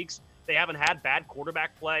 5 weeks. They haven't had bad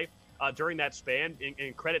quarterback play during that span,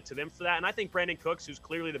 and credit to them for that. And I think Brandon Cooks, who's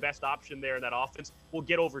clearly the best option there in that offense, will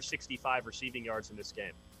get over 65 receiving yards in this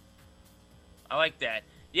game. I like that.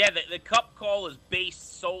 Yeah, the Kupp call is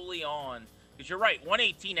based solely on, because you're right,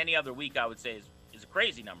 118 any other week I would say is a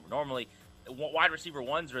crazy number. Normally, wide receiver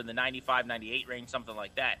ones are in the 95, 98 range, something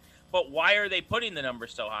like that. But why are they putting the number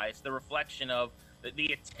so high? It's the reflection of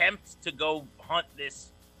the attempt to go hunt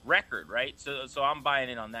this record, right? So I'm buying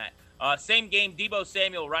in on that. Same game, Deebo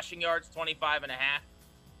Samuel rushing yards, 25.5,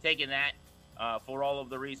 taking that. for all of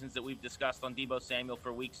the reasons that we've discussed on Deebo Samuel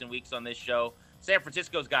for weeks and weeks on this show. San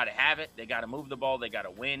Francisco's got to have it. They got to move the ball. They got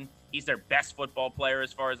to win. He's their best football player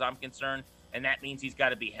as far as I'm concerned, and that means he's got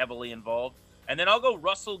to be heavily involved. And then I'll go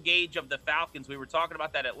Russell Gage of the Falcons. We were talking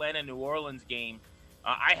about that Atlanta-New Orleans game.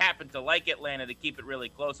 I happen to like Atlanta to keep it really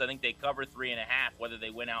close. I think they cover 3.5, whether they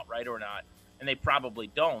win outright or not, and they probably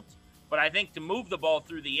don't. But I think to move the ball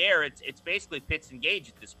through the air, it's basically Pitts and Gage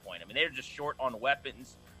at this point. I mean, they're just short on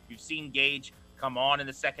weapons. You've seen Gage come on in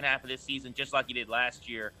the second half of this season just like he did last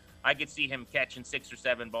year. I could see him catching 6 or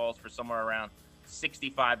 7 balls for somewhere around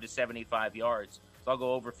 65 to 75 yards. So I'll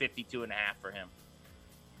go over 52.5 for him.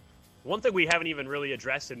 One thing we haven't even really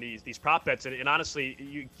addressed in these prop bets, and honestly,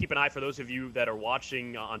 you keep an eye for those of you that are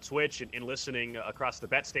watching on Twitch and listening across the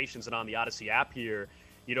bet stations and on the Odyssey app here,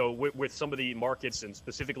 you know, with some of the markets and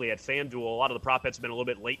specifically at FanDuel, a lot of the prop bets have been a little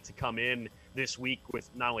bit late to come in this week with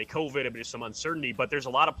not only COVID, but just some uncertainty. But there's a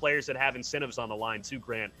lot of players that have incentives on the line too,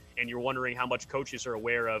 Grant, and you're wondering how much coaches are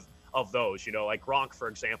aware of those. You know, like Gronk, for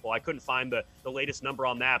example. I couldn't find the latest number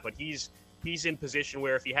on that, but he's in position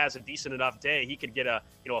where if he has a decent enough day, he could get a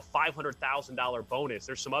 $500,000 bonus.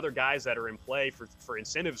 There's some other guys that are in play for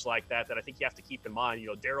incentives like that I think you have to keep in mind. You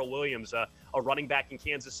know, Darrell Williams, a running back in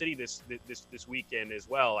Kansas City this weekend as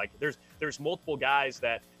well. Like there's multiple guys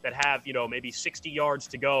that have, you know, maybe 60 yards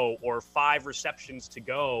to go or 5 receptions to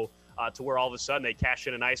go to where all of a sudden they cash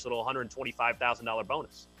in a nice little $125,000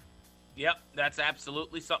 bonus. Yep, that's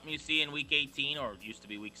absolutely something you see in Week 18, or it used to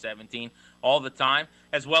be Week 17, all the time.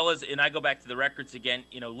 As well as, and I go back to the records again,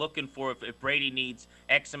 you know, looking for if Brady needs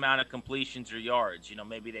X amount of completions or yards, you know,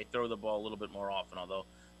 maybe they throw the ball a little bit more often, although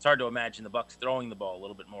it's hard to imagine the Bucs throwing the ball a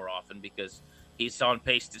little bit more often because he's on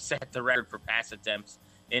pace to set the record for pass attempts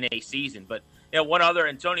in a season. But, you know, one other,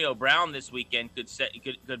 Antonio Brown this weekend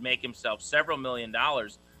could make himself several $1 million,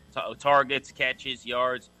 targets, catches,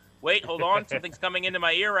 yards. Wait, hold on. Something's coming into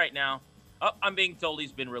my ear right now. Oh, I'm being told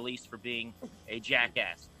he's been released for being a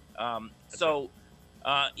jackass.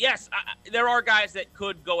 Yes, there are guys that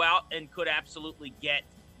could go out and could absolutely get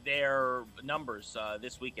their numbers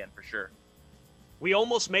this weekend for sure. We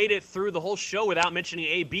almost made it through the whole show without mentioning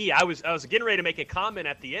AB. I was getting ready to make a comment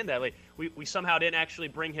at the end that like we somehow didn't actually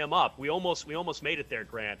bring him up. We almost made it there,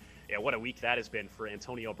 Grant. Yeah, what a week that has been for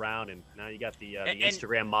Antonio Brown, and now you got the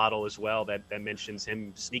Instagram model as well that mentions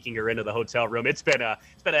him sneaking her into the hotel room. It's been a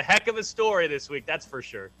heck of a story this week, that's for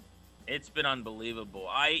sure. It's been unbelievable.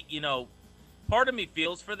 Part of me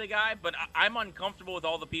feels for the guy, but I'm uncomfortable with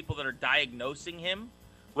all the people that are diagnosing him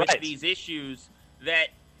with these issues that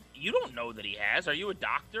you don't know that he has. Are you a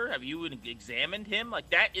doctor? Have you examined him? Like,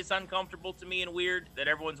 that is uncomfortable to me and weird that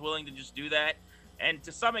everyone's willing to just do that. And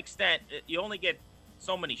to some extent, you only get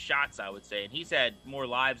so many shots, I would say, and he's had more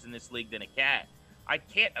lives in this league than a cat. I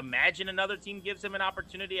can't imagine another team gives him an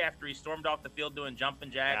opportunity after he stormed off the field doing jumping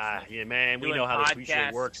jacks. Yeah, man, we know how this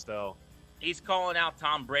usually works, though. He's calling out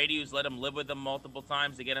Tom Brady, who's let him live with him multiple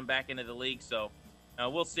times to get him back into the league, so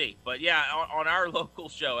we'll see. But, yeah, on our local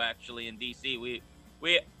show, actually, in D.C.,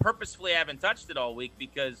 we purposefully haven't touched it all week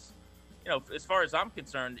because, you know, as far as I'm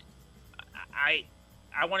concerned, I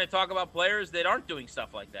want to talk about players that aren't doing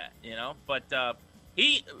stuff like that, you know, but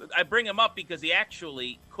I bring him up because he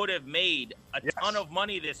actually could have made a ton of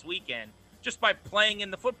money this weekend just by playing in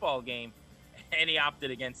the football game, and he opted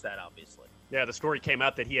against that, obviously. Yeah, the story came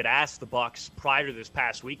out that he had asked the Bucs prior to this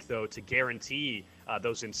past week, though, to guarantee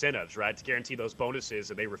those incentives, right, to guarantee those bonuses,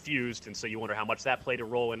 and they refused, and so you wonder how much that played a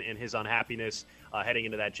role in his unhappiness heading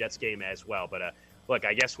into that Jets game as well. But look,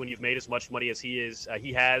 I guess when you've made as much money as he has,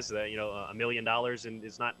 $1 million, and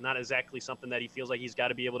it's not exactly something that he feels like he's got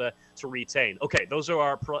to be able to retain. Okay, those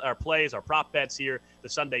are our plays, our prop bets here, the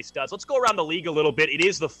Sunday studs. Let's go around the league a little bit. It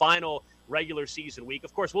is the final regular season week.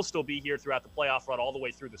 Of course, we'll still be here throughout the playoff run all the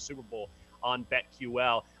way through the Super Bowl on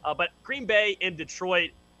BetQL. But Green Bay and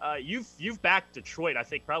Detroit, you've backed Detroit, I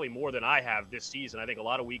think, probably more than I have this season. I think a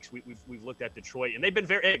lot of weeks we've looked at Detroit, and they've been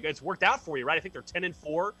it's worked out for you, right? I think they're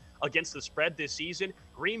 10-4 against the spread this season.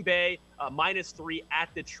 Green Bay -3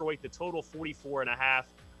 at Detroit, the total 44.5.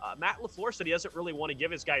 Matt LaFleur said he doesn't really want to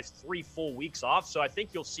give his guys 3 full weeks off, so I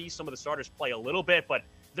think you'll see some of the starters play a little bit, but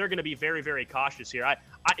they're going to be very, very cautious here.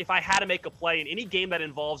 If I had to make a play in any game that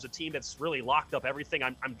involves a team that's really locked up everything,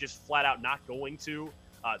 I'm just flat out not going to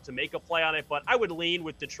make a play on it. But I would lean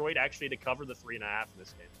with Detroit actually to cover the 3.5 in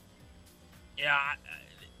this game. Yeah,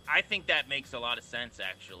 I think that makes a lot of sense,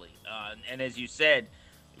 actually. And as you said,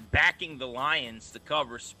 backing the Lions to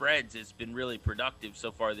cover spreads has been really productive so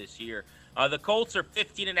far this year. The Colts are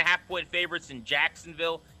 15.5-point favorites in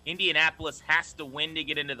Jacksonville. Indianapolis has to win to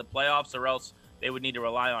get into the playoffs, or else they would need to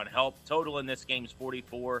rely on help. Total in this game is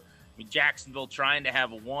 44. Jacksonville trying to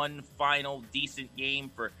have one final decent game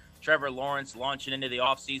for Trevor Lawrence launching into the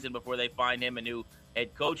offseason before they find him a new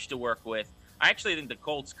head coach to work with. I actually think the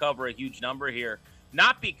Colts cover a huge number here,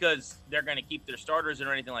 not because they're going to keep their starters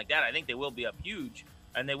or anything like that. I think they will be up huge,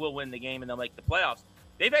 and they will win the game, and they'll make the playoffs.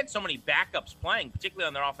 They've had so many backups playing, particularly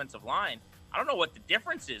on their offensive line. I don't know what the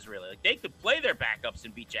difference is, really. Like, they could play their backups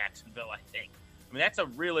and beat Jacksonville, I think. I mean, that's a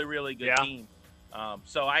really, really good team.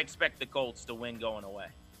 So I expect the Colts to win going away.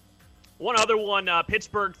 One other one,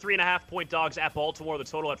 Pittsburgh, 3.5-point dogs at Baltimore, the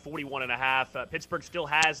total at 41.5. Pittsburgh still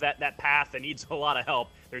has that path that needs a lot of help.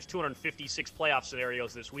 There's 256 playoff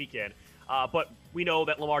scenarios this weekend. But we know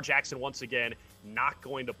that Lamar Jackson, once again, not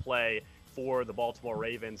going to play for the Baltimore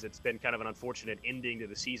Ravens. It's been kind of an unfortunate ending to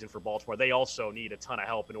the season for Baltimore. They also need a ton of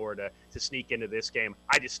help in order to sneak into this game.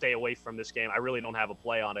 I just stay away from this game. I really don't have a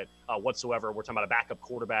play on it whatsoever. We're talking about a backup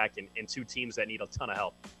quarterback and two teams that need a ton of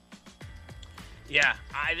help. Yeah,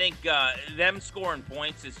 I think them scoring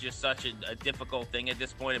points is just such a difficult thing at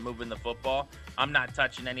this point in moving the football. I'm not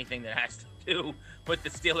touching anything that has to do with the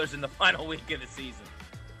Steelers in the final week of the season.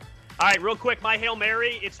 All right, real quick, my Hail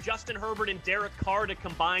Mary, it's Justin Herbert and Derek Carr to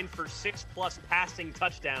combine for 6+ passing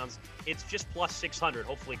touchdowns. It's just plus 600.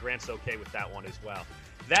 Hopefully Grant's okay with that one as well.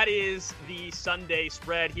 That is the Sunday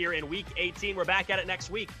spread here in Week 18. We're back at it next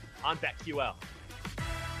week on BetQL.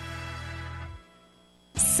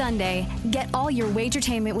 Sunday, get all your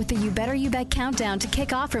wagertainment with the You Better You Bet countdown to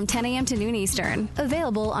kick off from 10 a.m. to noon Eastern.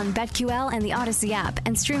 Available on BetQL and the Odyssey app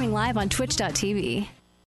and streaming live on Twitch.tv.